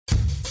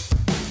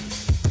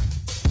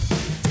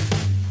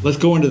Let's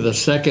go into the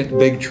second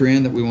big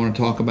trend that we want to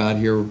talk about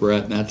here,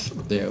 Brett, and that's,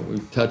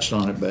 we've touched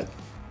on it, but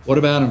what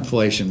about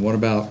inflation? What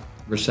about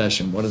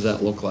recession? What does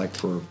that look like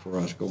for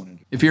us going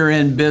into? If you're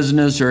in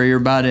business or you're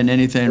about in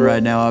anything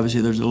right now,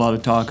 obviously there's a lot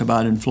of talk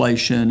about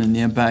inflation and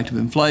the impact of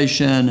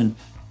inflation. And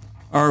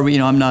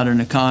I'm not an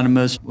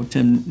economist. Well,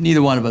 Tim,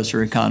 neither one of us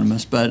are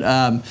economists, but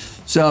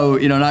so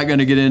not going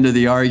to get into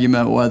the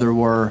argument whether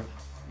we're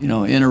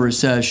in a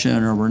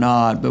recession or we're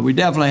not, but we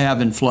definitely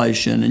have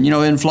inflation. And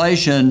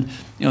inflation,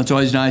 it's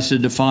always nice to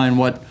define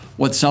what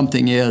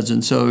something is.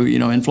 And so,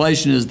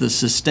 inflation is the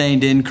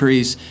sustained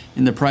increase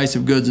in the price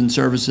of goods and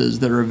services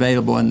that are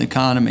available in the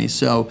economy.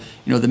 So,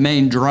 the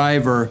main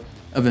driver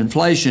of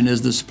inflation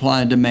is the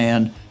supply and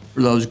demand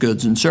for those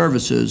goods and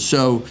services.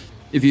 So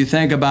if you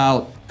think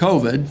about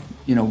COVID,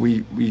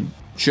 we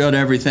shut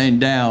everything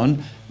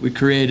down. We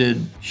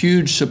created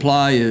huge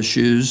supply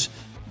issues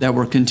that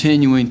we're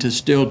continuing to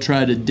still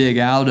try to dig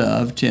out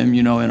of, Tim,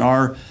 in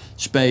our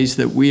space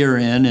that we are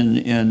in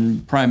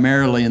and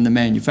primarily in the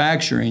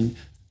manufacturing.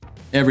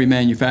 Every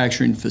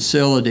manufacturing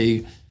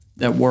facility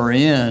that we're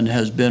in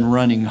has been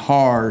running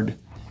hard,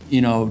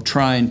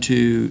 trying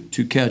to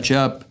catch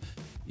up,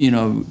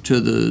 to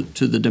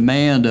the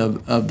demand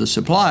of the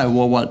supply.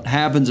 Well, what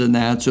happens in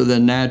that? So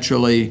then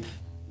naturally,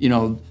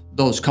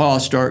 those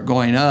costs start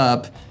going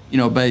up,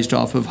 based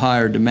off of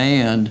higher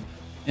demand,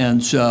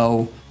 and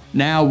so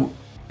now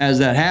as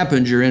that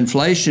happens, your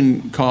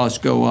inflation costs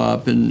go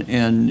up,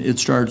 and it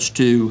starts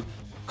to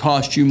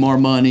cost you more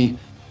money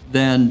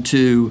than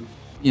to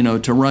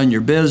run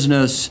your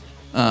business,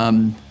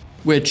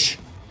 which,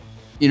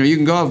 you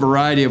can go a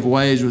variety of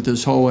ways with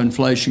this whole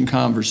inflation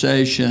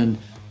conversation,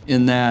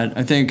 in that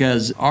I think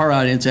as our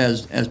audience,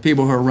 as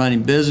people who are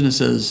running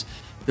businesses,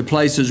 the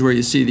places where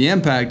you see the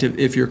impact,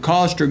 if your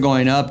costs are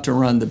going up to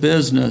run the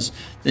business,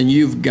 then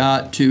you've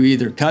got to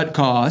either cut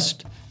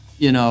cost,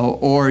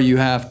 or you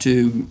have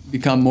to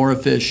become more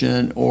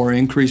efficient or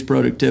increase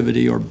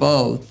productivity or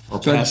both. Or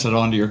pass it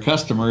on to your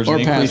customers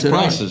and increase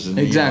prices. And,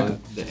 exactly.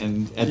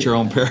 And at your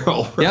own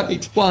peril, right?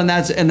 Yep. Well, and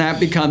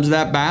that becomes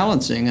that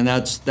balancing, and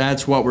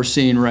that's what we're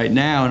seeing right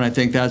now, and I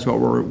think that's what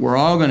we're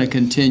all going to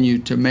continue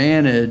to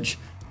manage.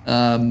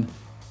 I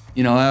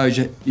always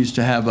used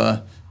to have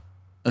a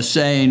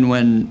saying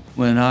when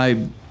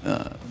I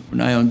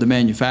owned the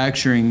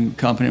manufacturing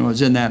company and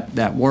was in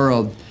that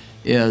world,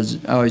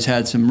 is I always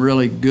had some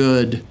really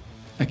good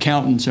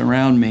accountants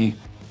around me,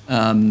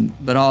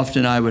 but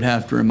often I would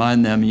have to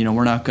remind them,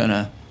 we're not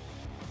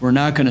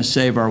gonna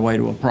save our way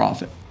to a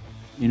profit.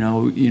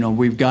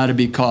 We've got to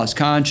be cost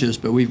conscious,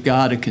 but we've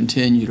got to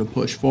continue to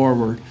push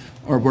forward,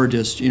 or we're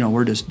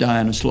just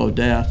dying a slow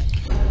death.